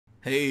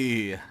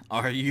Hey,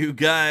 are you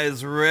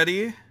guys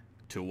ready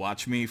to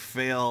watch me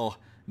fail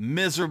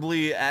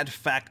miserably at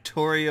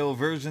Factorio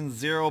version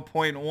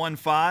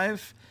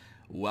 0.15?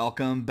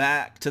 Welcome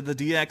back to the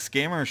DX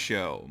Gamer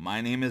Show. My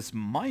name is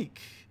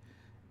Mike,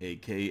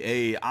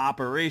 aka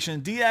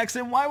Operation DX,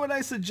 and why would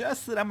I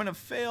suggest that I'm going to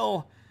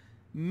fail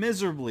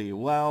miserably?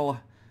 Well,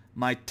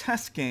 my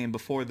test game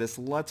before this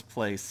Let's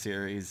Play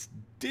series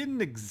didn't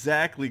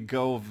exactly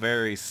go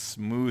very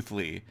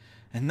smoothly,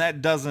 and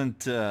that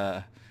doesn't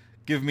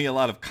give me a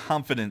lot of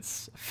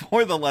confidence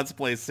for the Let's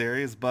Play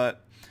series,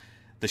 but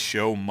the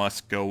show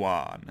must go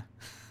on.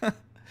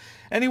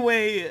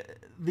 Anyway,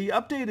 the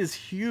update is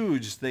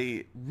huge.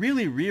 They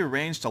really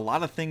rearranged a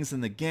lot of things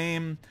in the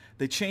game.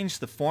 They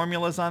changed the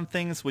formulas on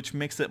things, which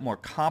makes it more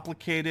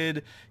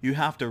complicated. You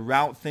have to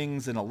route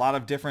things in a lot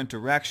of different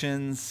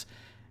directions.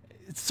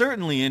 It's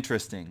certainly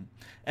interesting.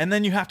 And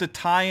then you have to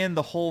tie in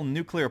the whole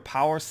nuclear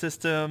power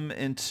system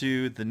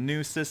into the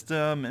new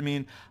system. I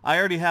mean, I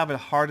already have a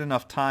hard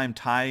enough time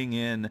tying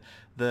in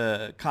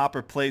the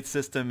copper plate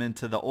system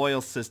into the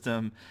oil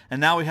system, and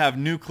now we have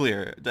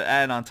nuclear to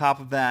add on top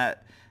of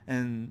that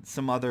and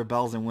some other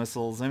bells and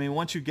whistles. I mean,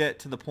 once you get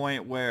to the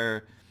point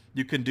where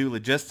you can do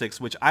logistics,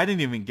 which I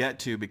didn't even get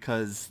to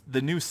because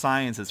the new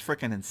science is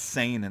freaking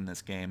insane in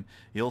this game.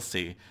 You'll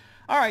see.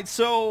 Alright,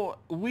 so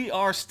we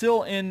are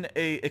still in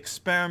a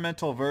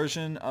experimental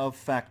version of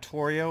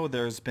Factorio.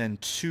 There's been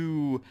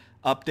 2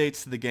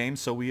 updates to the game,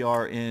 so we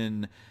are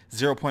in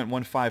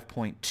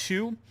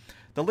 0.15.2.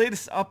 The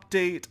latest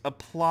update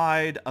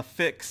applied a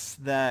fix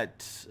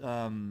that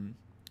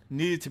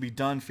needed to be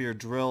done for your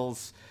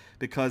drills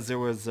because there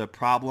was a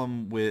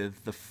problem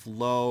with the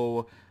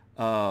flow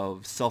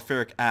of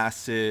sulfuric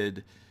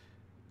acid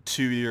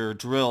to your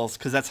drills,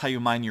 because that's how you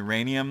mine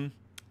uranium.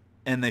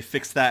 And they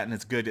fixed that, and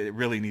it's good. It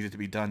really needed to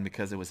be done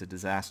because it was a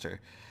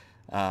disaster.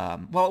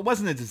 Well, it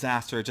wasn't a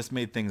disaster. It just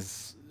made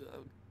things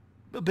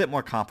a bit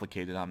more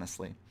complicated,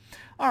 honestly.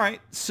 All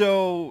right,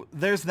 so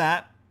there's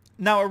that.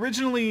 Now,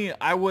 originally,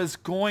 I was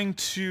going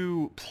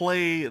to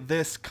play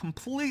this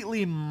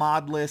completely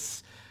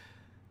modless,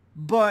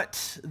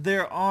 but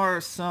there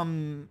are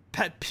some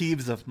pet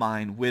peeves of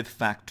mine with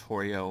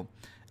Factorio,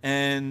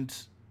 and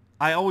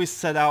I always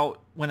set out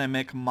when I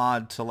make a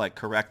mod to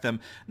correct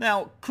them.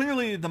 Now,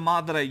 clearly the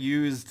mod that I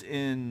used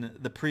in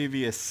the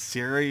previous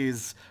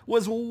series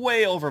was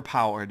way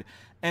overpowered,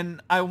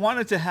 and I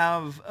wanted to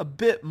have a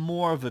bit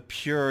more of a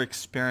pure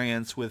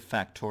experience with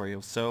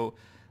Factorio. So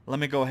let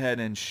me go ahead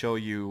and show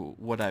you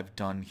what I've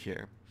done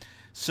here.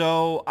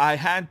 So I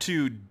had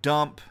to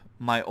dump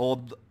my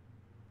old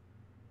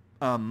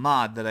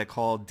mod that I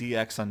called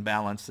DX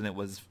Unbalanced, and it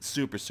was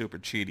super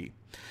cheaty.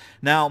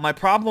 Now, my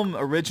problem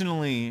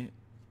originally,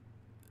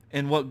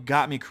 and what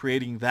got me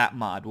creating that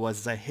mod,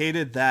 was I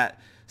hated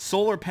that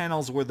solar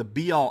panels were the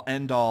be-all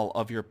end-all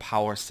of your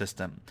power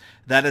system.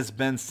 That has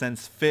been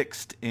since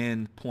fixed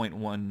in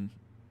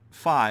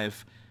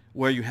 0.15,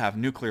 where you have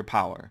nuclear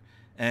power,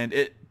 and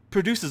it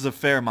produces a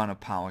fair amount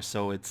of power,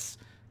 so it's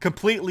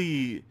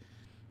completely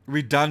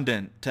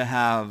redundant to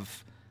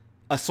have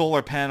a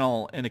solar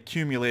panel and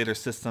accumulator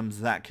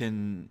systems that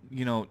can,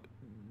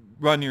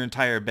 run your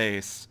entire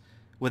base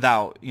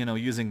without,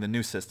 using the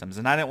new systems.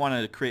 And I didn't want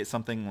to create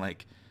something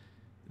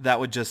that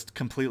would just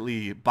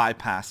completely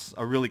bypass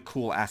a really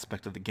cool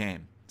aspect of the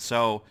game.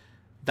 So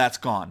that's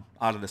gone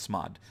out of this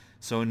mod.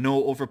 So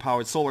no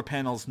overpowered solar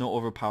panels, no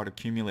overpowered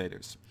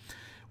accumulators.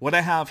 What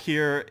I have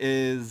here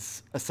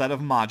is a set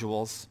of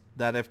modules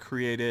that I've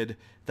created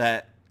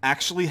that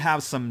actually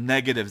have some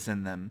negatives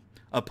in them,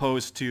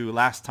 opposed to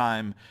last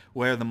time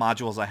where the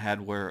modules I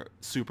had were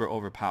super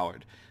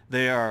overpowered.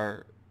 They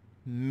are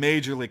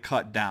majorly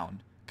cut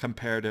down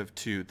comparative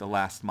to the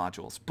last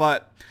modules.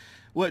 But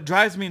what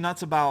drives me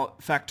nuts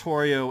about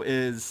Factorio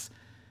is,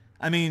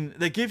 I mean,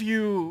 they give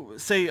you,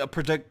 say, a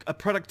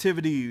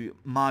productivity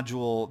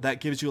module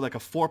that gives you like a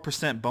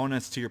 4%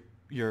 bonus to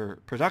your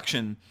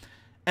production,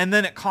 and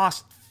then it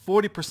costs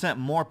 40%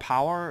 more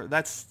power.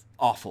 That's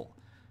awful,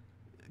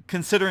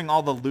 considering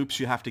all the loops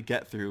you have to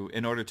get through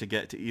in order to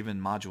get to even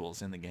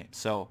modules in the game.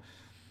 So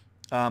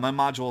my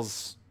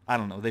modules, I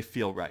don't know, they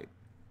feel right.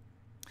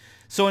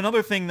 So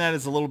another thing that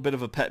is a little bit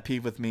of a pet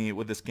peeve with me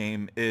with this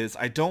game is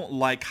I don't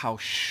like how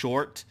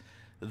short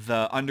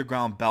the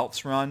underground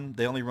belts run.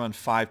 They only run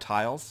 5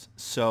 tiles,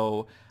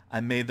 so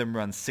I made them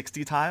run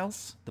 60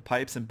 tiles. The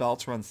pipes and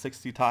belts run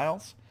 60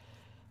 tiles.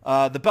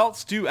 The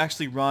belts do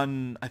actually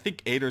run, I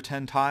think, 8 or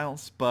 10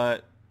 tiles,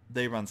 but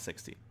they run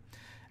 60.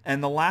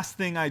 And the last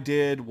thing I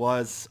did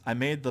was I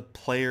made the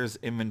player's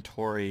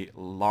inventory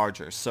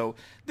larger. So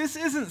this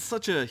isn't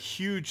such a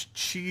huge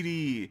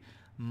cheaty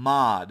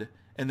mod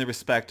in the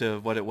respect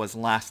of what it was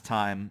last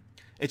time.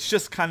 It's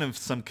just kind of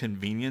some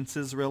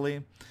conveniences,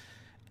 really.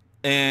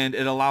 And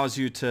it allows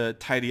you to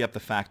tidy up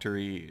the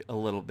factory a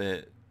little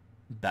bit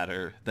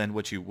better than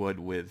what you would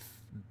with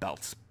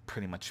belts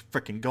pretty much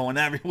freaking going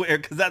everywhere,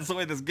 because that's the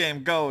way this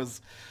game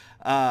goes.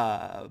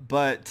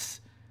 But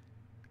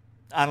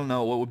I don't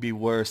know what would be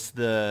worse,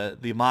 the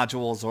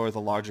modules or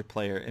the larger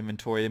player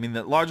inventory. I mean,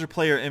 the larger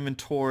player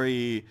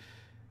inventory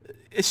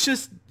it's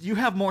just you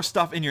have more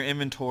stuff in your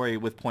inventory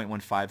with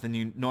 0.15 than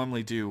you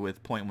normally do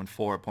with 0.14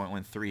 or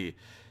 0.13.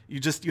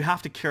 You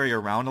have to carry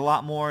around a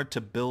lot more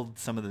to build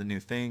some of the new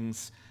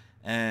things,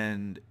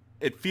 and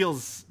it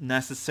feels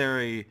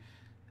necessary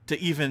to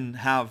even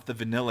have the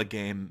vanilla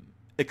game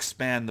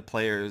expand the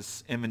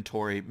player's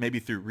inventory, maybe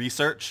through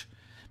research.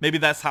 Maybe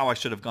that's how I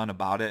should have gone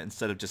about it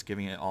instead of just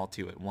giving it all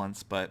to you at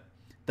once, but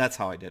that's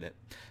how I did it.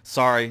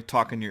 Sorry,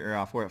 talking your ear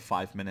off. We're at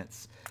 5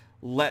 minutes.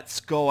 Let's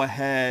go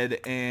ahead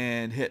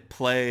and hit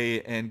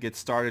play and get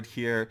started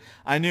here.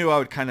 I knew I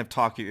would kind of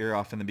talk your ear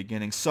off in the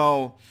beginning.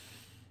 So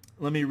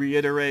let me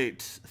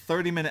reiterate,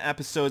 30-minute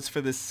episodes for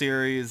this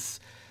series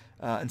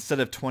instead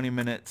of 20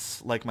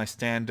 minutes like my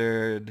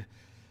standard.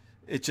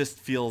 It just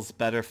feels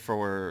better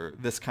for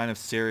this kind of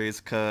series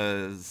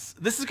because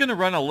this is going to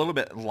run a little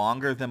bit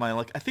longer than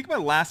I think my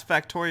last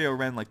Factorio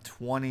ran like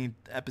 20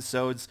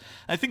 episodes.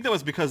 I think that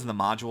was because the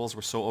modules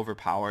were so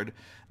overpowered.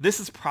 This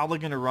is probably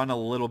going to run a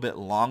little bit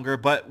longer,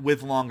 but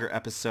with longer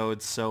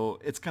episodes, so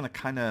it's going to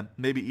kind of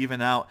maybe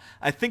even out.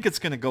 I think it's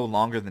going to go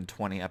longer than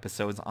 20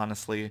 episodes,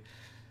 honestly.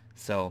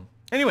 So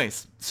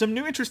anyways, some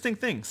new interesting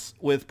things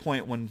with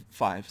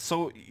 0.15.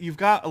 So you've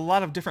got a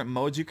lot of different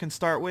modes you can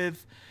start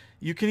with.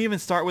 You can even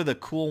start with a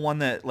cool one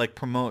that like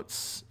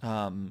promotes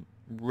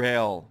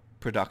rail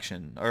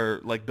production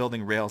or like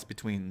building rails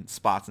between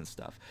spots and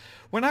stuff.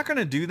 We're not going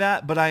to do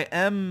that, but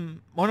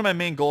one of my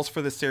main goals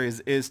for this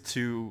series is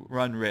to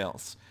run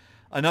rails.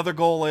 Another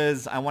goal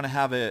is I want to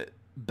have it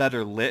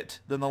better lit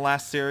than the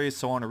last series,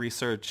 so I want to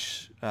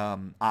research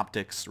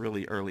optics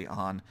really early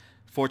on.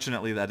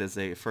 Fortunately, that is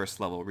a first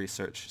level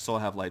research, so I'll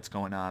have lights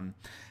going on.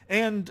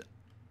 And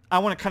I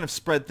want to kind of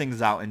spread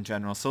things out in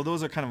general. So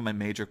those are kind of my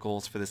major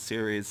goals for this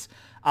series.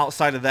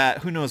 Outside of that,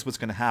 who knows what's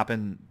going to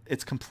happen.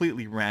 It's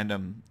completely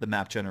random, the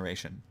map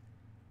generation.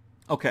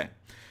 Okay.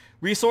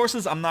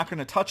 Resources, I'm not going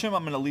to touch them.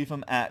 I'm going to leave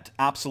them at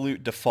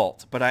absolute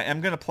default. But I am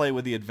going to play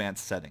with the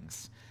advanced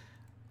settings.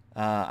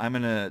 I'm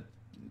going to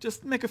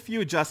just make a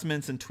few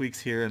adjustments and tweaks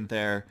here and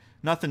there.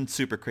 Nothing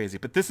super crazy.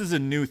 But this is a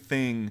new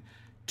thing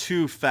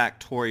to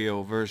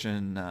Factorio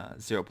version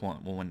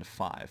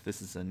 0.15.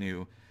 This is a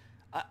new...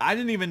 I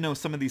didn't even know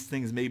some of these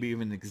things maybe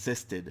even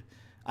existed.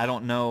 I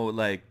don't know,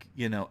 like,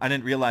 you know, I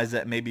didn't realize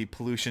that maybe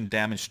pollution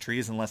damaged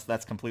trees unless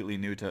that's completely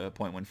new to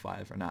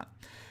 0.15 or not.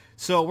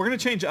 So we're going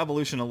to change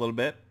evolution a little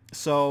bit.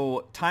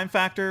 So time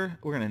factor,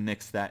 we're going to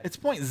nix that. It's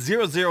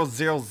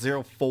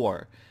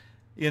 0.00004.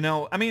 You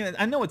know, I mean,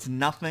 I know it's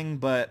nothing,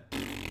 but,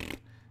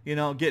 you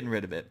know, getting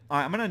rid of it. All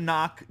right, I'm going to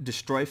knock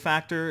destroy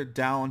factor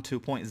down to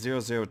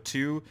 0.002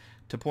 to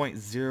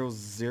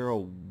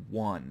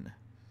 0.001.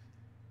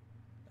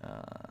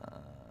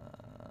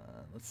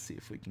 Let's see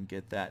if we can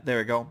get that. There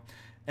we go.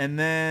 And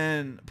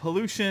then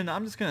pollution,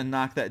 I'm just going to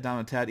knock that down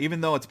a tad, even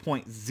though it's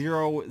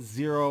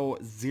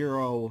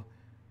 0.000.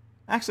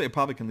 Actually, I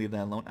probably can leave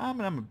that alone.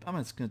 I'm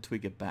just going to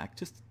tweak it back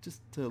just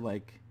to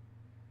like,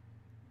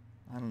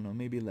 I don't know,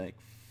 maybe like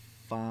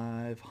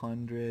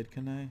 500.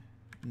 Can I?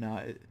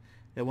 No,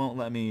 it won't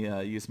let me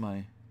use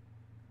my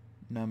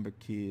number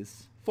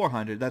keys.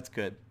 400, that's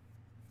good.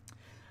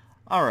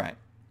 All right.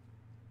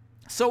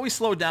 So we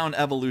slowed down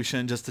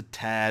evolution just a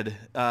tad.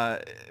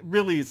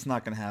 Really, it's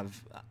not going to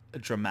have a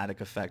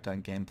dramatic effect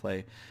on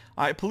gameplay.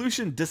 All right,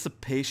 pollution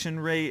dissipation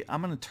rate.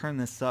 I'm going to turn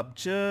this up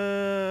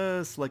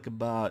just like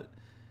about,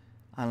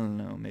 I don't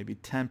know, maybe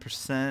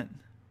 10%.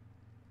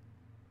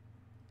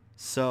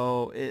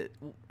 So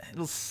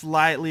it'll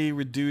slightly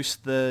reduce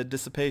the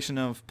dissipation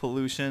of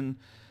pollution.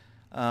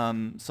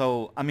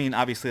 So, I mean,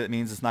 obviously that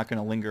means it's not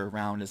going to linger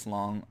around as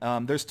long.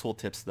 There's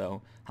tooltips,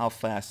 though, how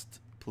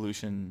fast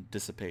pollution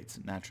dissipates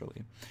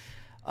naturally.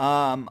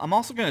 I'm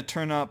also going to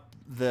turn up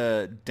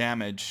the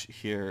damage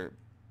here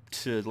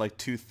to like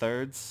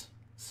 2/3,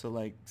 so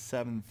like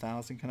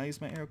 7,000. Can I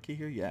use my arrow key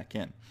here? Yeah, I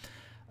can.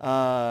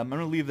 I'm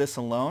going to leave this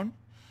alone.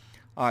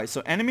 All right,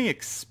 so enemy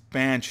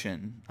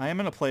expansion. I am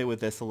going to play with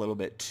this a little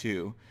bit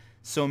too.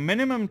 So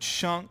minimum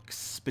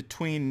chunks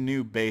between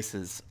new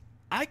bases.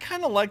 I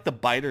kind of like the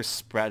biters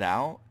spread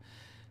out,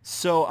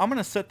 so I'm going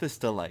to set this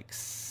to like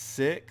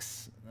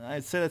 6.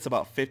 I'd say that's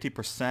about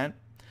 50%.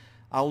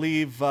 I'll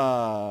leave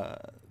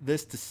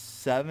this to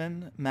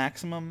 7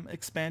 maximum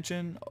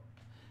expansion.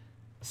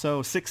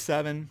 So 6,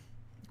 7,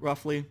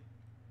 roughly.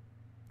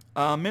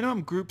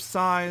 Minimum group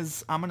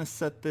size, I'm going to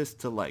set this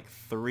to like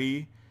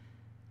 3.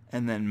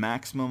 And then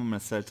maximum, I'm going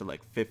to set it to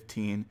like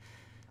 15.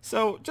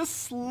 So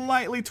just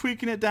slightly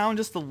tweaking it down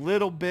just a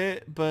little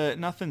bit, but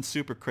nothing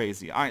super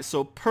crazy. All right,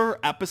 so per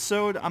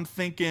episode, I'm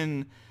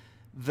thinking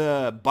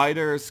the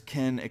biters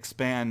can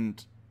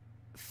expand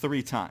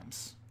 3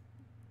 times.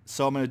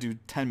 So I'm going to do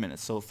 10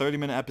 minutes. So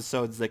 30-minute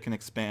episodes, they can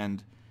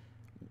expand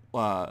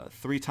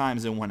 3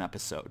 times in 1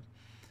 episode.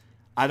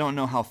 I don't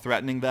know how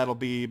threatening that'll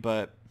be,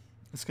 but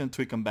it's going to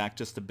tweak them back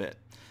just a bit.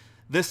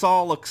 This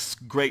all looks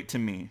great to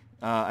me.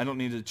 I don't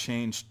need to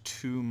change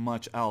too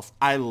much else.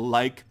 I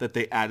like that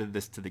they added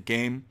this to the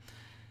game.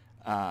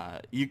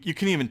 You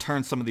can even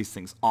turn some of these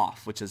things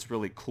off, which is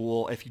really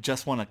cool. If you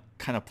just want to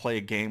kind of play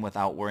a game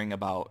without worrying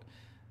about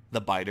the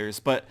biters,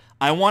 but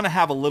I want to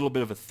have a little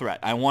bit of a threat.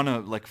 I want to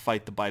like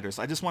fight the biters.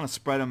 I just want to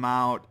spread them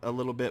out a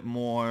little bit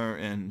more,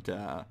 and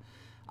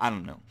I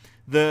don't know.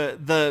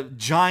 The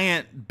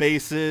giant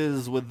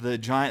bases with the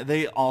giant,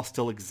 they all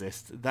still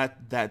exist.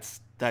 That's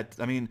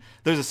I mean,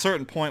 there's a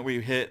certain point where you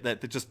hit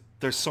that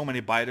there's so many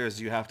biters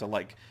you have to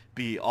like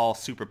be all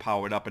super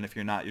powered up, and if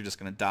you're not, you're just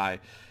gonna die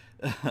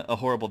a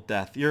horrible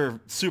death. You're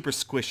super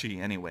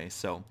squishy anyway.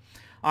 So,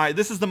 all right,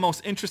 this is the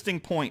most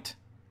interesting point.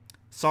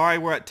 Sorry,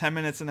 we're at 10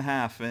 minutes and a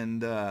half,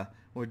 and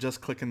we're just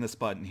clicking this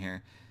button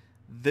here.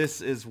 This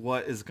is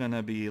what is going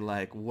to be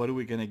like. What are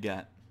we going to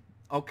get?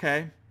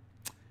 Okay.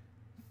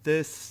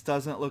 This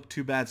doesn't look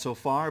too bad so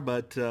far,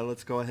 but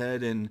let's go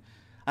ahead and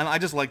I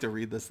just like to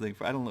read this thing.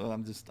 I don't know.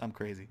 I'm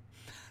crazy.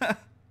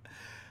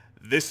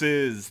 This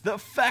is the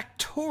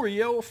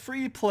Factorio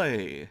free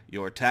play.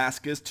 Your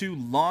task is to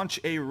launch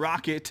a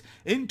rocket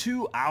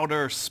into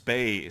outer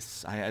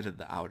space. I added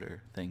the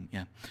outer thing,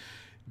 yeah.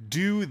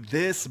 Do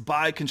this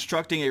by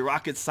constructing a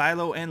rocket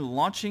silo and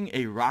launching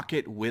a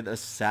rocket with a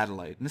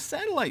satellite. And the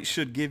satellite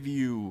should give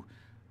you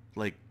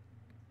like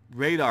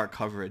radar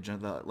coverage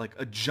of like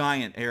a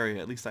giant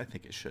area. At least I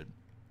think it should.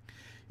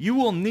 You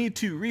will need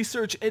to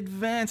research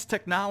advanced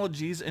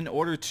technologies in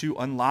order to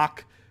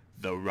unlock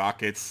the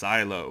rocket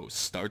silo.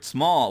 Start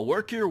small,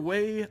 work your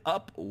way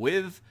up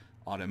with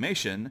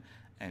automation,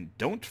 and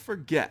don't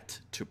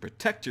forget to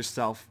protect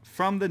yourself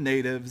from the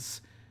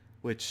natives,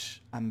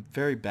 which I'm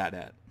very bad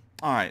at.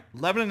 All right,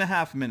 11 and a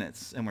half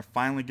minutes, and we're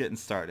finally getting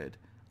started.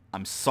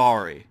 I'm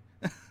sorry.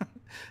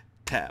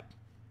 Tab.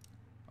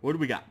 What do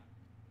we got?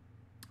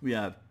 We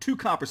have 2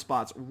 copper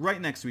spots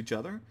right next to each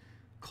other.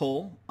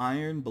 Coal,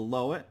 iron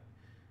below it.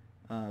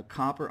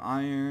 Copper,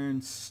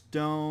 iron,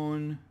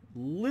 stone,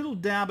 little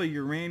dab of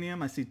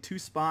uranium. I see 2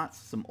 spots,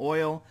 some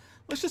oil.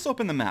 Let's just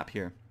open the map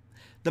here.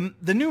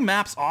 The new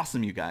map's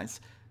awesome, you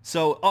guys.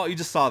 So, oh, you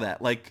just saw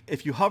that. Like,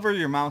 if you hover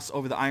your mouse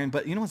over the iron,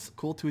 but you know what's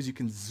cool too is you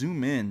can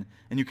zoom in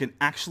and you can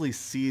actually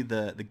see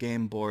the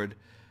game board,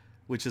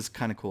 which is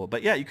kind of cool.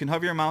 But yeah, you can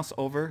hover your mouse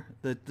over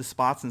the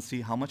spots and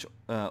see how much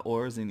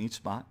ore is in each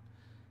spot.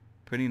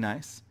 Pretty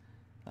nice.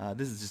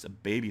 This is just a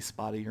baby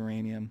spot of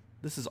uranium.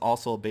 This is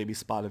also a baby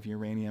spot of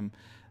uranium.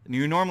 And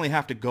you normally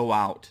have to go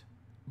out,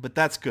 but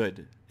that's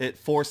good. It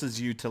forces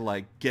you to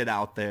like get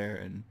out there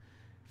and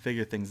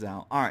figure things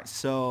out. All right,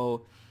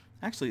 so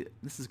actually,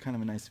 this is kind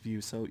of a nice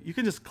view. So you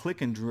can just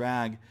click and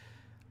drag.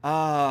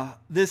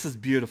 This is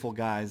beautiful,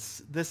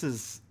 guys. This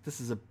is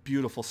a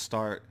beautiful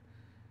start.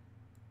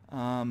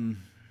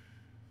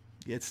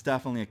 It's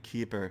definitely a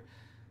keeper.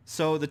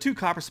 So the 2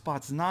 copper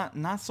spots not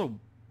so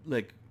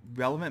like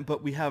relevant,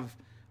 but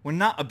we're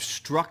not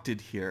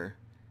obstructed here,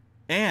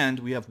 and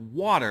we have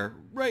water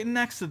right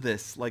next to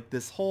this. Like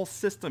this whole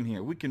system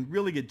here, we can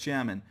really get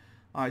jamming.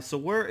 All right, so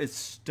where is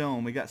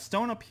stone? We got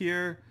stone up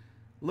here.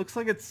 Looks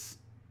like it's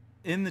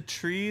in the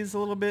trees a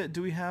little bit.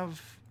 Do we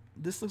have...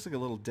 This looks like a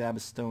little dab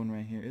of stone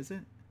right here. Is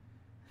it?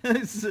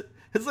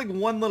 It's like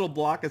one little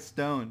block of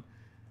stone.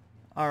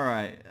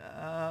 Alright.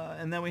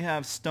 And then we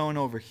have stone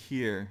over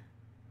here,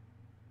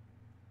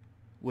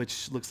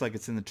 which looks like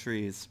it's in the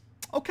trees.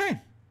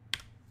 Okay.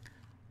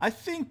 I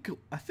think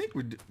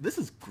this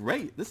is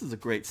great. This is a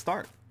great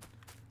start.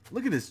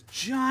 Look at this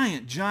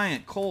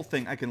giant coal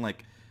thing.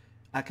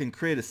 I can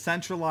create a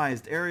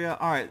centralized area.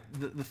 All right,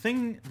 the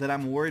thing that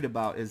I'm worried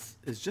about is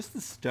just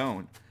the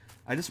stone.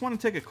 I just want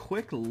to take a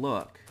quick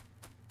look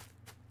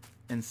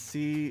and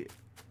see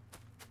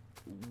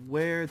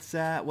where it's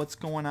at, what's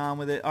going on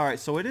with it. All right,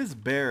 so it is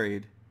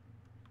buried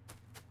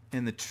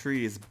in the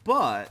trees,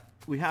 but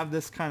we have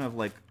this kind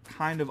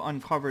of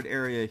uncovered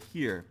area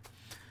here.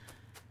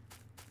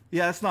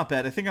 Yeah, that's not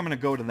bad. I think I'm going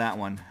to go to that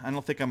one. I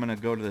don't think I'm going to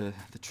go to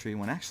the tree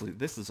one. Actually,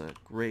 this is a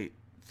great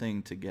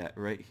thing to get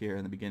right here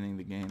in the beginning of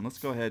the game. Let's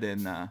go ahead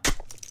and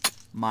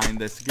mine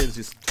this. It gives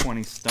you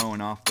 20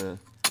 stone off the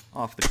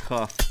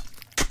cuff.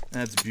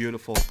 That's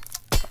beautiful.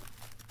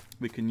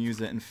 We can use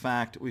it. In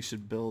fact, we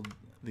should build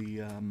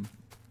the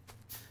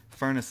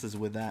furnaces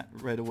with that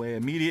right away,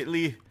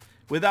 immediately,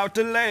 without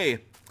delay.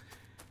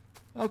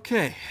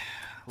 Okay,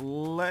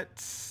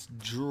 let's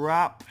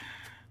drop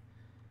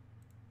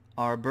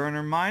our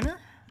burner miner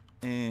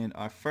and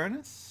our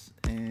furnace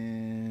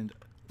and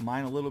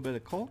mine a little bit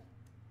of coal.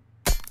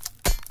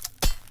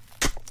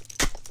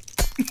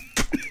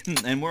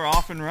 And we're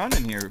off and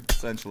running here,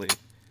 essentially.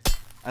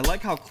 I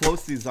like how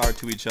close these are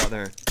to each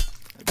other.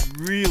 It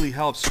really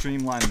helps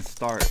streamline the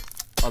start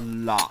a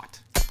lot.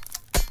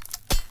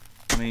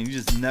 I mean, you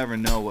just never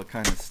know what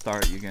kind of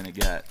start you're going to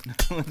get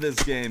with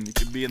this game. You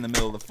could be in the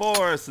middle of the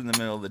forest, in the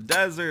middle of the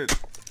desert.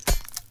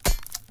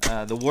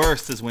 The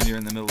worst is when you're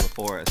in the middle of the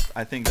forest.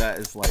 I think that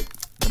is like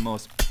the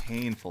most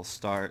painful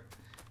start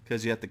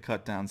because you have to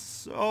cut down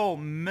so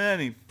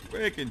many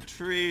freaking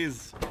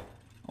trees.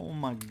 Oh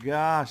my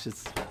gosh,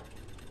 it's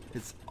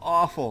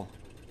awful.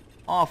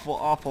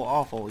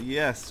 Awful.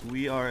 Yes,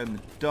 we are in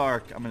the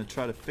dark. I'm going to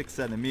try to fix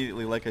that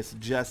immediately like I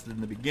suggested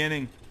in the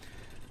beginning.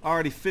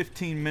 Already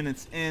 15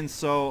 minutes in,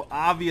 so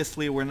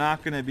obviously we're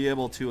not going to be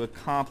able to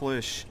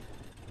accomplish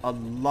a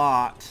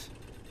lot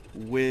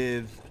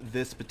with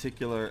this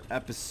particular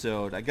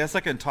episode. I guess I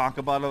can talk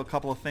about a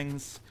couple of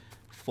things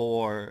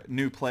for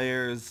new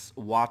players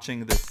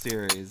watching this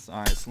series.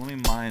 Alright, so let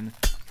me mine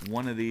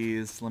one of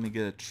these. Let me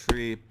get a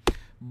tree.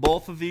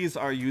 Both of these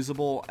are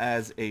usable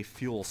as a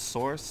fuel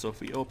source. So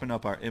if we open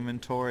up our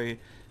inventory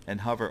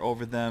and hover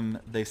over them,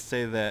 they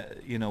say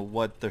that, you know,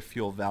 what their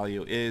fuel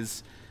value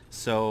is.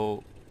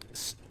 So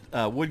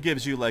wood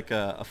gives you like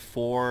a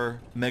 4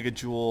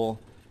 megajoule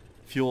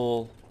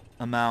fuel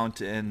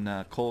amount, and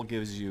coal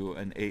gives you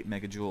an 8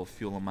 megajoule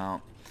fuel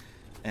amount.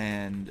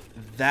 And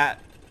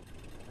that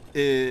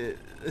is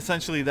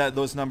essentially, that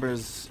those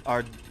numbers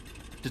are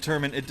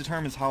determined. It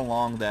determines how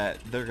long that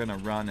they're gonna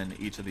run in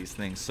each of these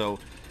things. So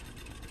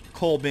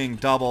coal being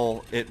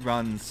double, it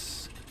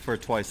runs for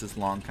twice as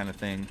long, kind of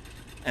thing.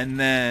 And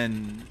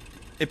then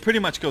it pretty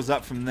much goes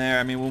up from there.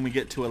 I mean, when we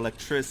get to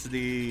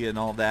electricity and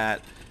all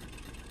that,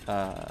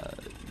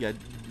 yeah,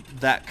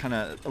 that kind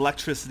of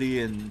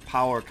electricity and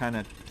power kind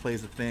of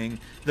plays a thing.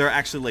 There are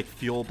actually like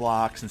fuel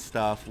blocks and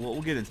stuff.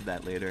 We'll get into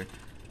that later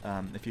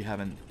if you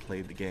haven't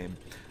played the game.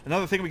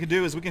 Another thing we can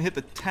do is we can hit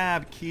the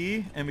tab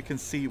key and we can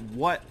see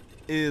what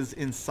is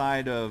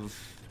inside of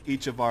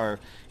each of our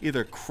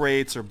either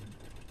crates or,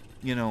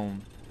 you know,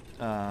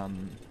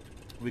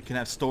 we can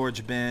have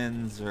storage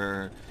bins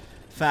or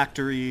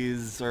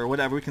factories or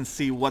whatever. We can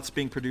see what's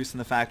being produced in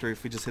the factory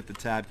if we just hit the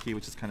tab key,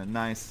 which is kind of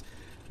nice.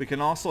 We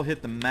can also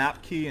hit the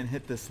map key and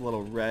hit this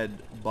little red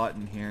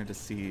button here to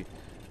see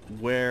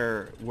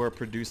where we're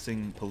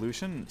producing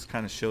pollution. It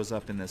kind of shows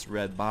up in this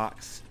red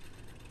box,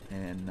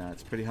 and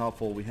it's pretty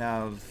helpful. We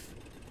have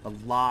a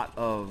lot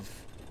of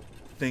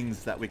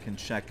things that we can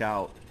check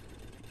out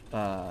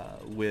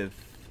with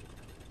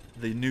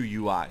the new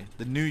UI.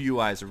 The new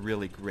UIs are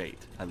really great.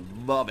 I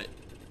love it.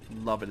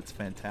 Love it. It's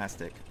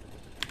fantastic.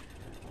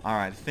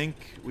 Alright, I think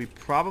we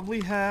probably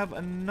have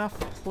enough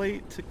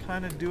plate to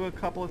kind of do a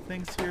couple of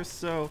things here.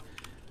 So,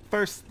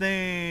 first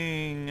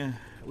thing,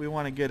 we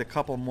want to get a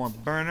couple more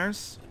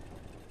burners.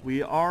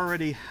 We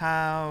already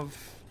have,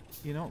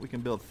 you know what, we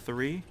can build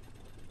 3,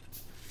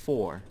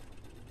 4.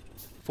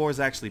 4 is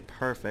actually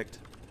perfect.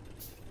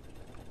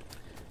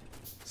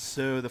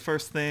 So the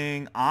first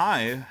thing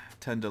I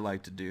tend to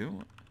like to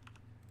do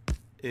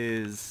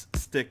is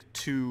stick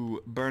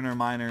 2 burner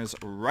miners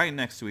right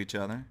next to each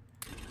other.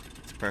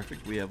 It's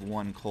perfect. We have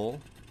 1 coal.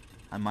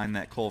 I mined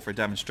that coal for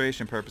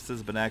demonstration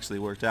purposes, but it actually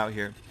worked out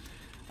here.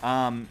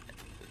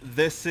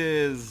 This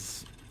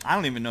is, I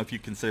don't even know if you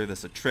consider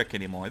this a trick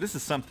anymore. This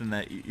is something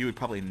that you would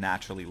probably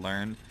naturally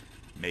learn,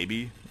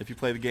 maybe, if you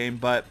play the game,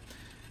 but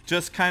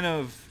just kind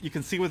of, you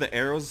can see where the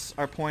arrows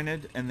are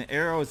pointed, and the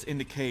arrows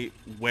indicate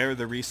where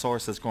the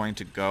resource is going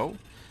to go.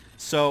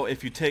 So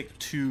if you take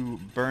 2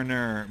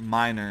 burner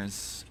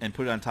miners and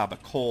put it on top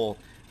of coal,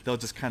 they'll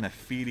just kind of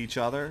feed each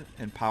other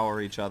and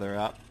power each other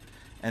up.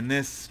 And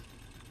this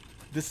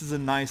is a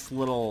nice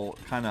little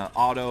kind of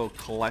auto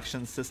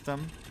collection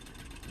system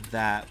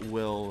that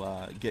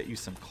will get you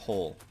some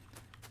coal.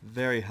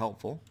 Very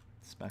helpful,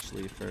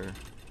 especially for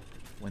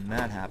when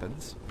that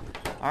happens.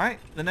 Alright,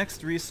 the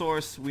next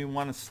resource we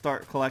want to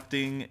start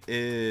collecting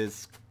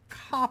is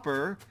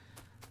copper.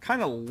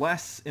 Kind of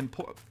less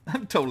important.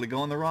 I'm totally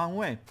going the wrong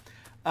way.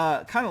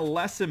 Kind of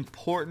less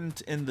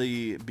important in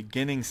the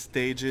beginning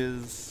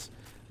stages,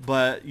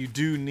 but you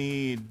do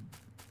need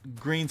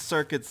green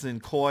circuits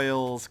and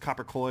coils,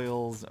 copper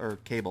coils, or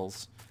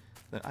cables.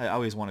 I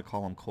always want to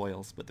call them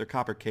coils, but they're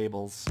copper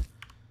cables.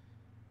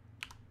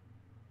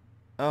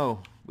 Oh,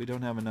 we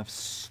don't have enough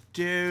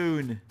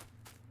stone.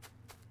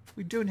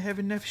 We don't have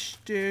enough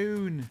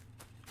stone.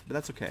 But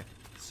that's okay.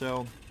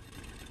 So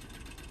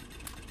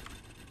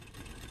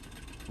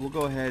we'll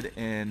go ahead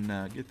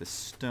and get the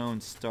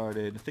stone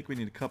started. I think we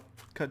need to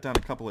cut down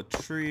a couple of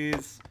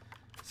trees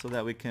so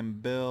that we can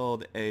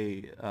build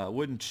a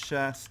wooden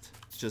chest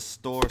to just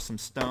store some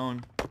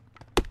stone.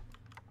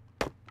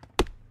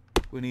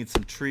 We need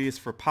some trees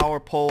for power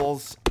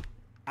poles.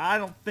 I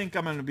don't think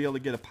I'm going to be able to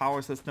get a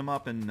power system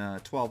up in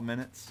 12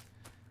 minutes,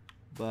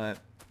 but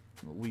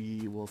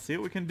we will see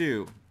what we can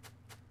do.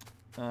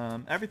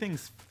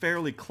 Everything's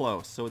fairly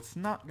close, so it's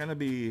not going to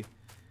be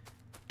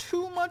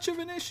too much of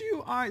an issue.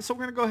 Alright, so we're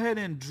going to go ahead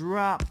and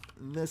drop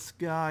this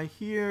guy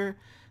here.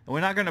 And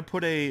we're not going to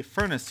put a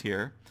furnace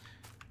here.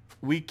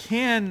 We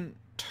can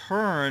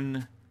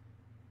turn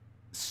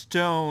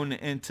stone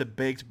into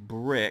baked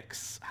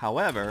bricks.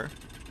 However,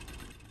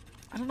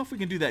 I don't know if we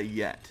can do that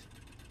yet.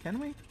 Can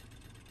we?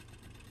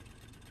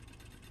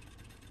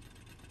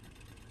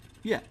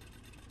 Yeah.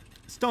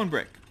 Stone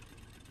brick.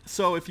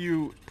 So if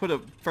you put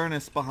a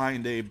furnace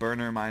behind a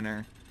burner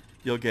miner,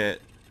 you'll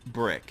get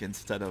brick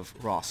instead of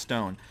raw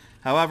stone.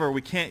 However,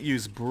 we can't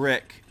use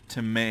brick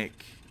to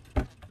make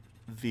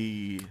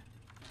the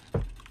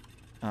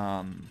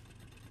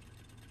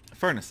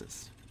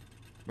furnaces,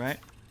 right?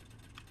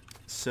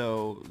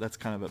 So that's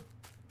kind of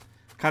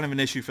an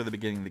issue for the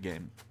beginning of the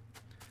game.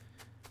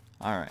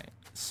 All right,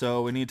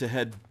 so we need to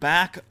head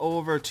back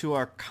over to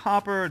our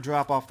copper,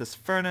 drop off this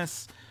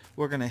furnace.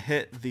 We're gonna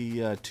hit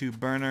the 2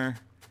 burner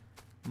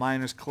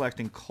miners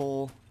collecting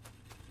coal,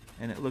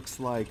 And it looks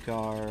like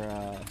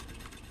our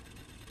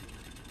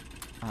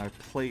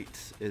plate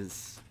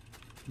is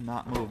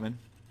not moving.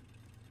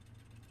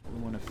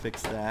 We want to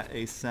fix that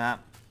ASAP.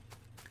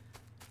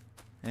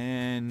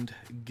 And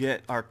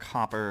get our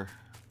copper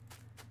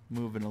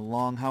moving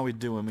along. How we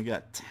doing? We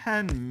got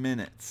 10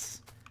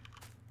 minutes.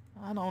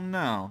 I don't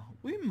know.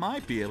 We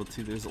might be able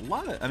to. There's a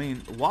lot of... I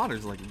mean,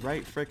 water's like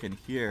right frickin'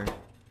 here.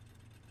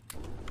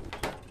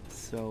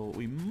 So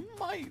we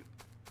might...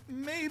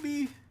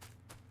 maybe...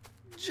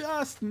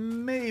 just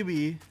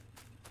maybe...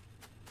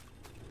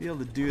 be able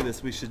to do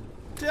this. We should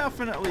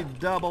definitely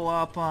double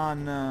up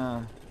on...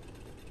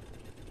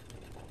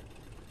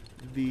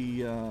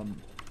 the... oh,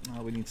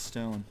 we need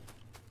stone.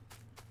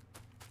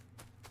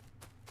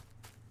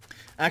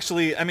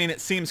 Actually, I mean,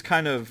 it seems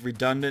kind of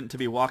redundant to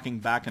be walking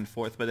back and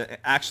forth, but it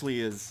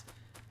actually is,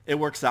 it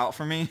works out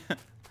for me.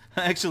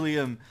 I actually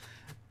am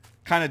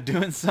kind of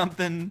doing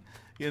something,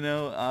 you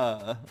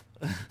know,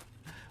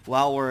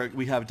 while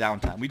we have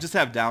downtime. We just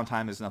have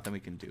downtime. There's nothing we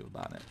can do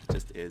about it. It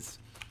just is.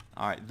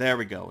 All right, there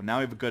we go. Now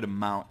we have a good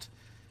amount.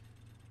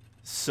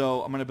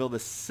 So I'm going to build a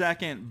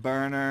second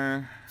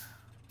burner.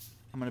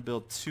 I'm going to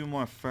build 2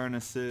 more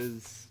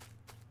furnaces.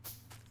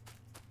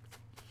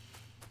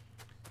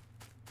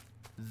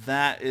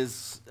 That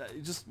is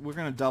just, we're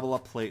going to double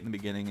up plate in the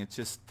beginning. It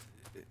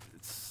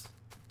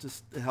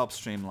helps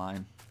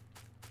streamline.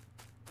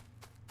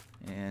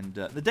 And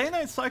the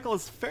day-night cycle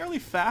is fairly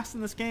fast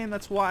in this game.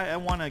 That's why I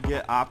want to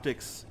get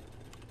optics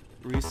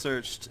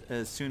researched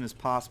as soon as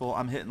possible.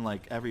 I'm hitting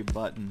like every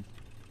button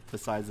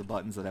besides the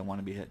buttons that I want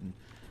to be hitting.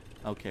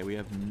 Okay, we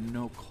have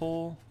no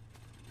coal.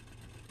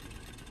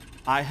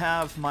 I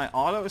have my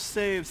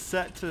autosave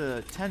set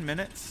to 10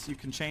 minutes. You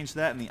can change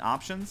that in the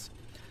options.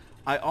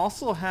 I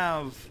also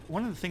have,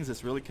 one of the things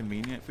that's really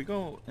convenient, if we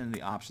go in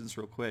the options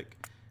real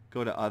quick,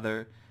 go to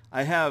other,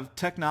 I have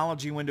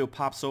technology window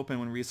pops open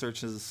when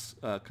research is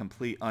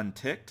complete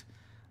unticked.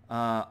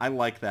 I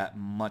like that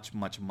much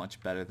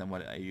better than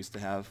what I used to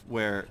have,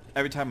 where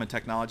every time a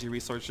technology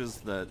researches,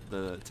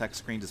 the text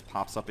screen just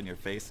pops up in your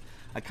face.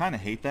 I kind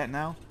of hate that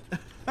now.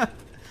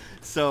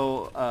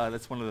 So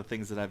that's one of the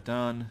things that I've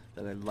done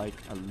that I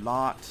like a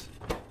lot.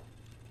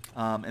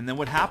 And then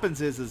what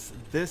happens is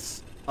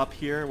this up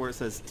here where it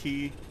says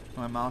T,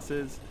 where my mouse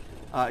is,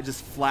 it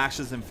just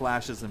flashes and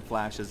flashes and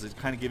flashes. It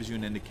kind of gives you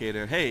an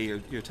indicator, hey,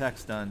 your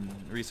tech's done,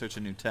 research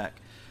a new tech.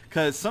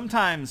 Because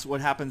sometimes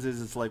what happens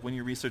is it's like when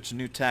you research a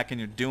new tech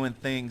and you're doing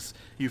things,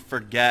 you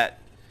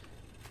forget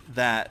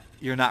that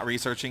you're not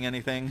researching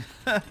anything.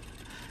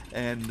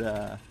 And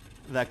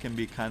that can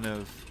be kind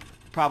of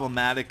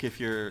problematic if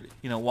you're,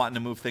 you know, wanting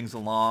to move things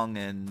along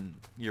and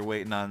you're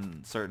waiting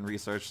on certain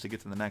research to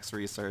get to the next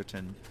research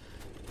and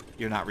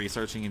you're not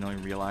researching, you don't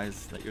even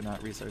realize that you're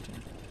not researching.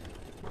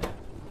 It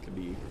can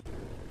be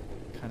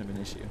kind of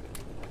an issue.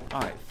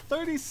 Alright,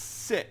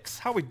 36.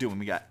 How we doing?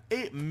 We got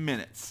 8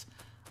 minutes.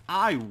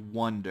 I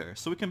wonder.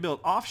 So we can build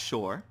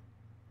offshore,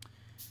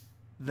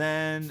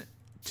 then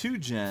 2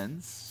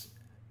 gens,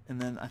 and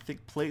then I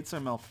think plates are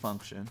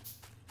malfunction.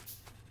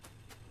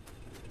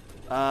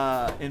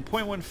 In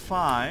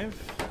 0.15,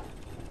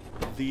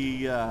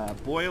 the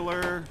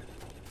boiler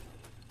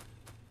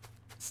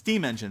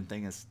steam engine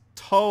thing is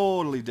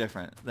totally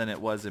different than it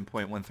was in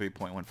 0.13,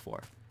 0.14.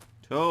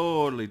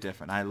 Totally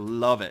different. I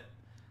love it.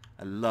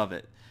 I love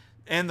it.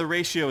 And the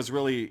ratio is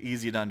really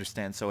easy to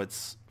understand. So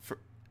it's for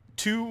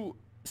 2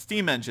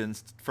 steam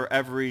engines for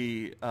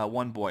every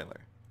 1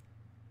 boiler.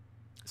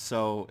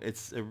 So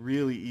it's a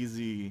really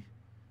easy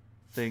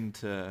thing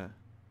to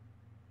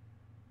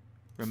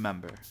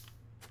remember.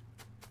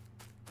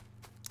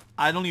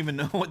 I don't even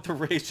know what the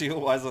ratio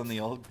was on the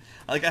old.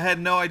 Like, I had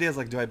no idea. It's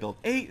like, do I build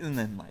 8 and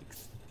then like,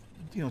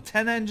 you know,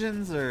 10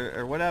 engines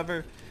or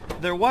whatever?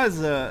 There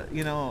was a,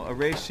 you know, a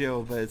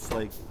ratio, but it's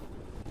like,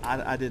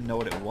 I didn't know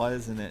what it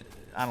was, and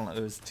I don't know,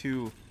 it was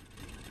too,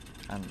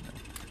 I don't know.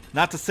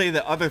 Not to say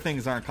that other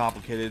things aren't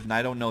complicated, and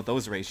I don't know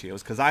those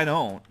ratios, because I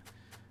don't.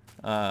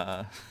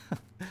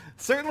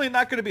 Certainly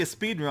not going to be a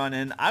speed run,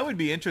 and I would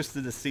be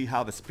interested to see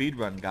how the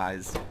speedrun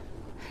guys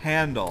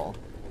handle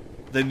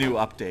the new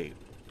update.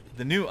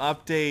 The new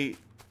update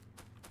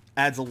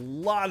adds a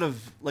lot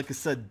of, like I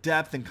said,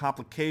 depth and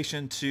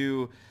complication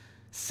to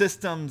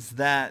systems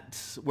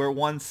that were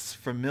once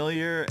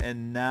familiar,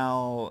 and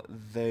now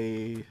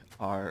they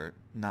are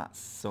not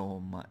so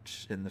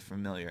much in the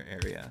familiar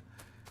area.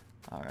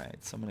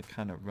 Alright, so I'm going to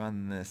kind of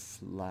run this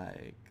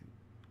like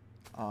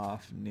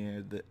off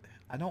near the...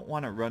 I don't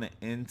want to run it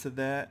into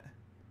that.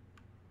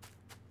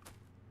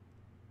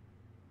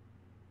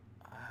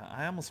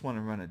 I almost want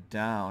to run it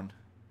down,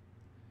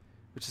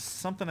 which is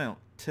something I don't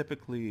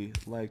typically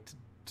like to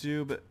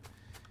do, but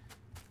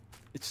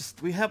it's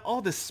just, we have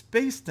all this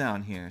space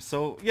down here.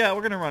 So yeah,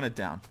 we're going to run it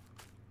down.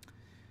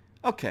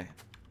 Okay,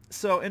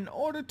 so in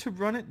order to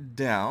run it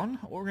down,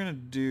 what we're going to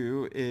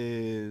do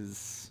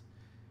is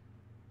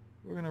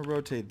we're going to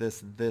rotate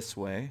this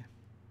way.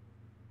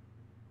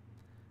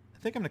 I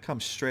think I'm going to come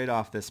straight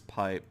off this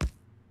pipe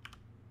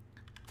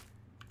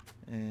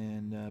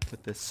and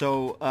put this.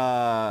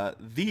 So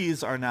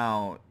these are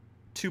now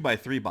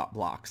 2x3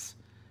 blocks.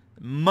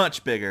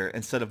 Much bigger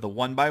instead of the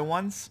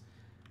 1x1s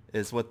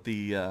is what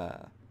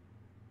the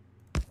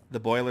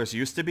boilers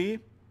used to be.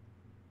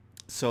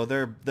 So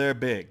they're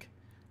big.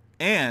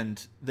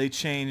 And they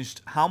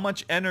changed how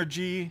much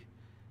energy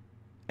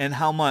and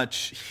how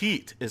much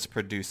heat is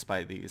produced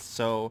by these.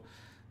 So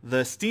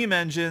the steam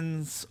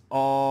engines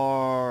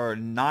are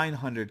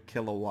 900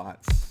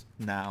 kilowatts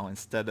now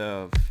instead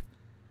of,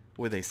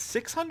 were they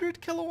 600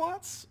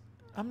 kilowatts?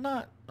 I'm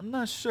not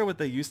sure what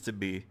they used to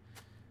be.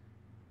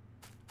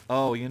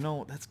 Oh, you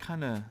know, it's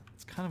kind of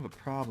a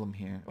problem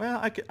here. Well,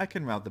 I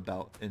can route the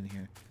belt in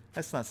here.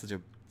 That's not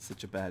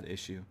such a bad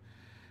issue.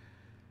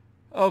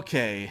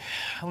 Okay,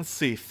 let's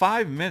see.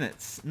 5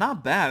 minutes.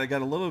 Not bad. I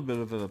got a little bit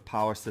of a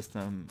power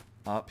system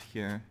up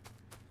here.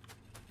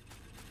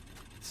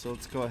 So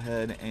let's go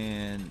ahead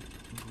and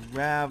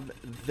grab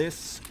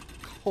this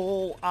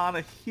coal out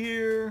of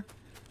here.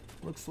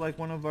 Looks like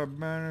one of our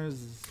burners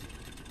is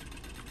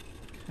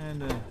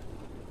kind of...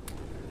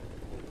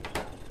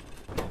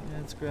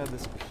 Let's grab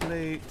this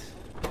plate.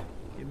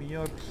 Give me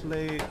your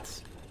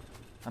plate.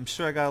 I'm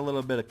sure I got a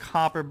little bit of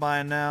copper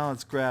by now.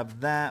 Let's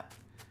grab that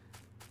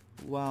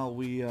while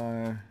we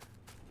are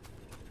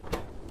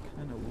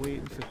kind of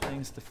waiting for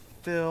things to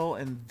fill.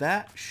 And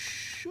that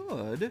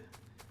should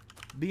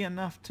be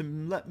enough to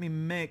let me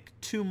make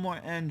 2 more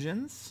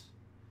engines.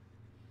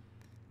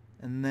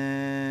 And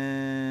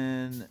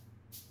then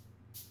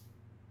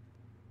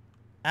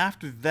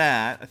after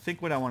that, I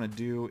think what I want to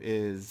do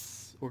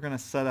is we're going to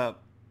set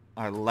up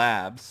our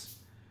labs.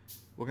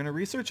 We're going to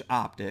research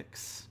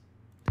optics.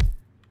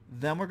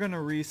 Then we're going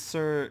to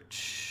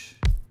research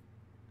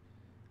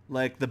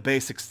like the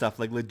basic stuff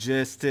like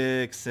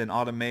logistics and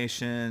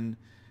automation.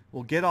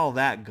 We'll get all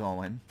that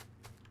going.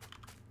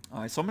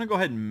 Alright, so I'm going to go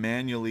ahead and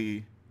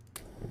manually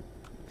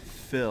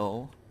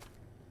fill.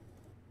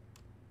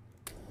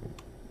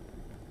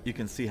 You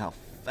can see how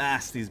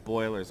fast these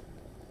boilers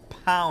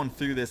pound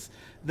through this.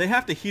 They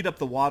have to heat up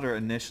the water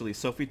initially.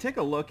 So if we take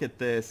a look at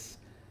this,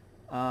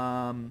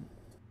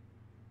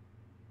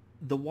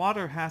 the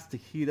water has to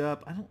heat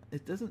up.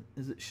 Is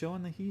it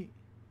showing the heat?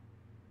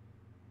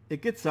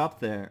 It gets up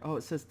there. Oh,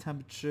 it says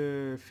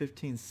temperature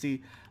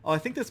 15C. Oh, I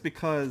think that's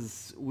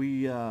because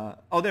we,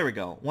 oh, there we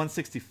go.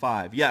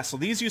 165. Yeah, so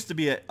these used to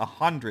be at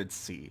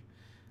 100C,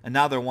 and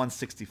now they're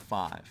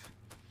 165.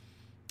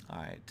 All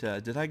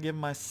right, did I give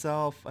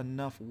myself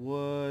enough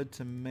wood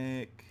to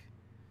make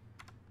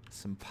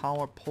some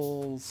power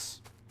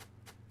poles?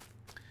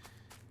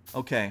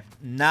 Okay,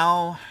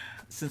 now,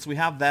 since we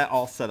have that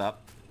all set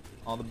up,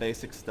 all the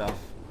basic stuff,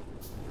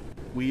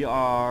 we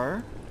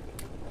are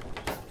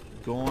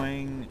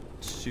going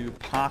to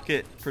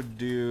pocket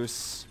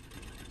produce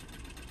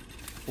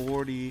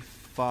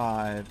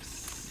 45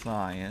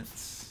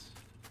 science.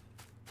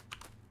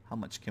 How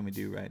much can we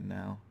do right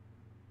now?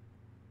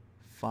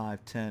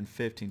 5, 10,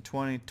 15,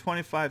 20,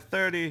 25,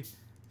 30,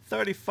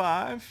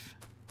 35.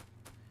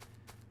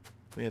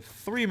 We have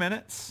 3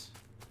 minutes.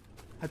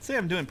 I'd say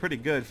I'm doing pretty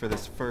good for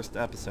this first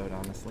episode,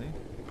 honestly.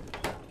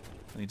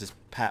 Let me just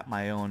pat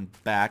my own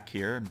back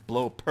here and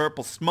blow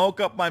purple smoke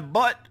up my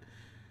butt.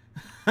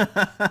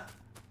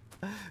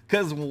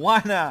 Because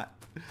why not?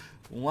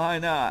 Why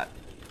not?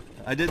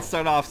 I did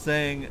start off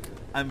saying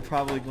I'm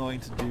probably going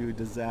to do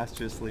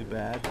disastrously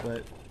bad,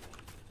 but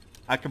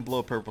I can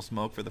blow purple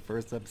smoke for the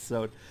first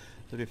episode.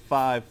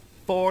 35,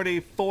 40,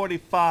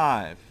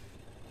 45.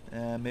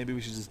 Maybe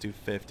we should just do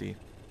 50.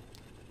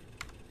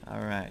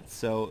 Alright,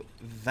 so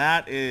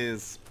that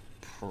is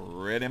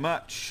pretty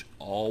much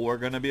all we're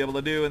going to be able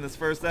to do in this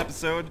first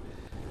episode,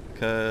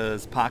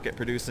 because pocket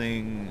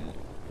producing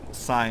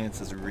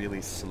science is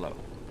really slow.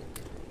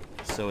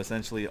 So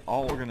essentially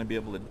all we're going to be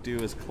able to do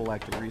is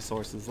collect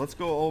resources. Let's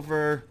go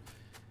over,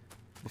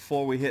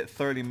 before we hit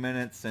 30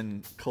 minutes,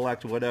 and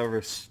collect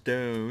whatever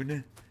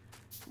stone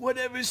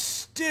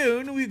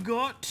we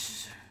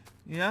got.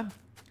 Yeah.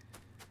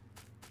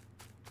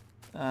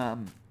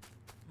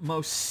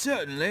 Most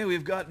certainly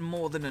we've got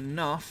more than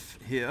enough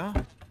here.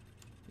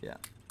 Yeah.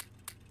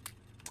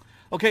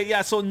 Okay,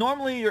 yeah, so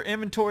normally your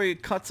inventory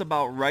cuts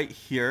about right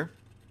here.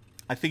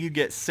 I think you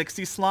get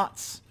 60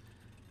 slots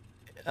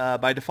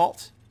by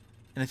default.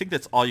 And I think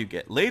that's all you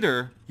get.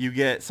 Later, you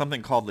get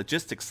something called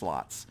logistic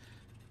slots.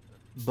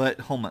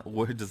 But hold on,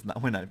 we're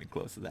not even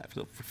close to that.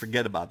 So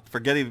forget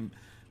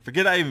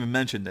I even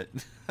mentioned it.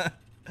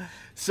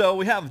 So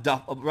we have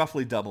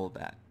roughly double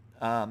that.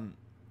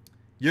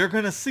 You're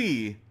gonna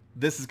see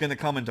this is gonna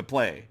come into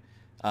play.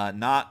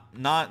 Not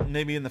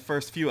maybe in the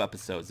first few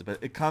episodes, but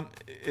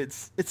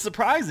it's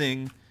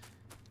surprising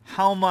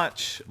how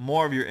much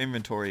more of your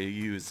inventory you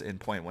use in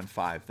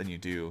 0.15 than you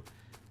do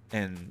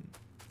in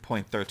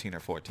 0.13 or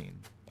 14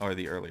 or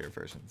the earlier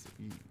versions.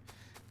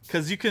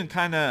 Because you can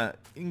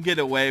get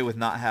away with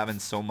not having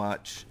so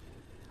much.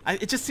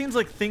 It just seems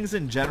like things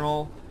in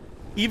general,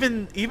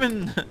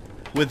 even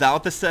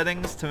without the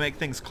settings to make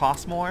things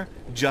cost more,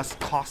 just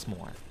cost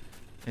more.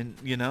 And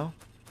you know?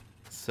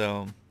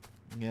 So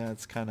yeah,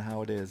 it's kind of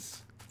how it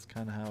is. It's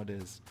kind of how it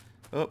is.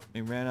 Oh,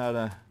 we ran out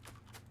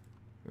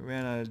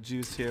of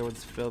juice here.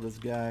 Let's fill this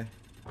guy.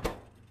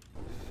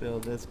 fill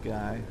this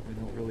guy. We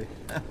don't really...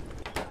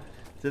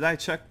 Did I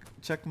check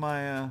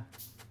my...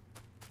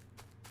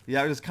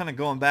 Yeah, I was just kind of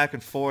going back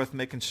and forth,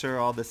 making sure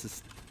all this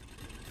is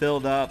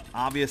filled up.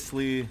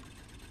 Obviously,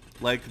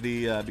 like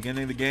the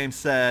beginning of the game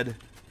said,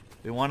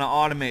 we want to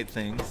automate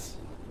things.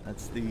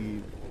 That's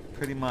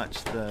pretty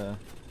much the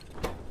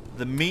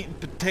meat and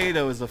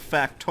potatoes of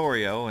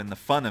Factorio, and the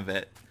fun of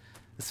it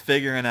is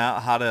figuring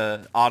out how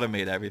to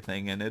automate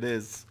everything. And it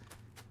is,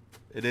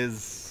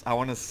 I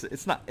want to say,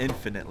 it's not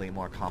infinitely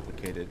more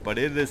complicated, but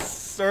it is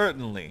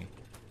certainly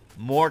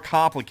more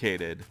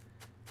complicated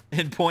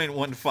in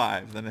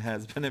 0.15 than it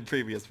has been in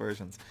previous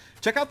versions.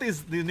 Check out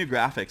these new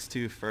graphics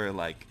too for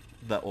like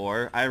the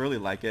ore. I really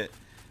like it.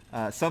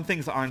 Some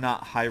things are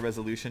not high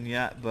resolution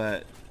yet,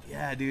 but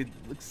yeah, dude,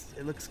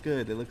 it looks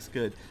good. It looks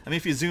good. I mean,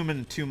 if you zoom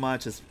in too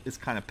much, it's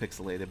kind of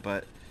pixelated,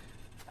 but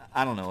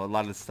I don't know, a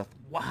lot of this stuff.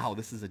 Wow,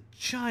 this is a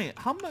giant.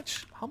 How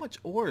much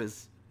ore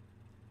is?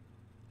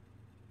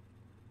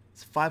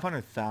 It's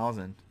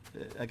 500,000.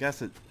 I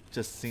guess it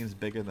just seems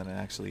bigger than it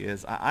actually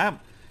is.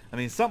 I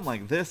mean, something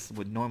like this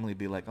would normally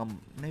be like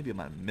maybe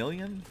about 1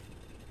 million,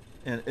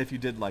 and if you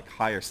did like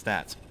higher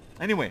stats.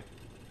 Anyway,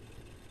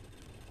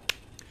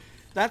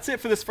 that's it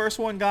for this first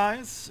one,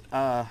 guys.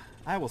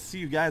 I will see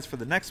you guys for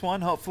the next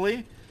one,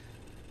 hopefully.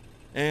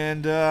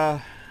 And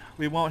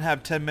we won't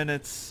have 10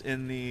 minutes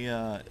in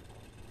the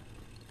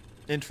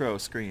intro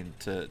screen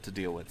to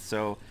deal with.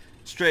 So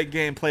straight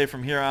gameplay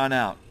from here on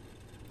out.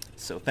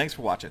 So thanks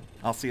for watching.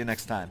 I'll see you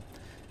next time.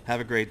 Have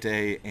a great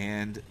day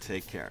and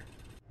take care.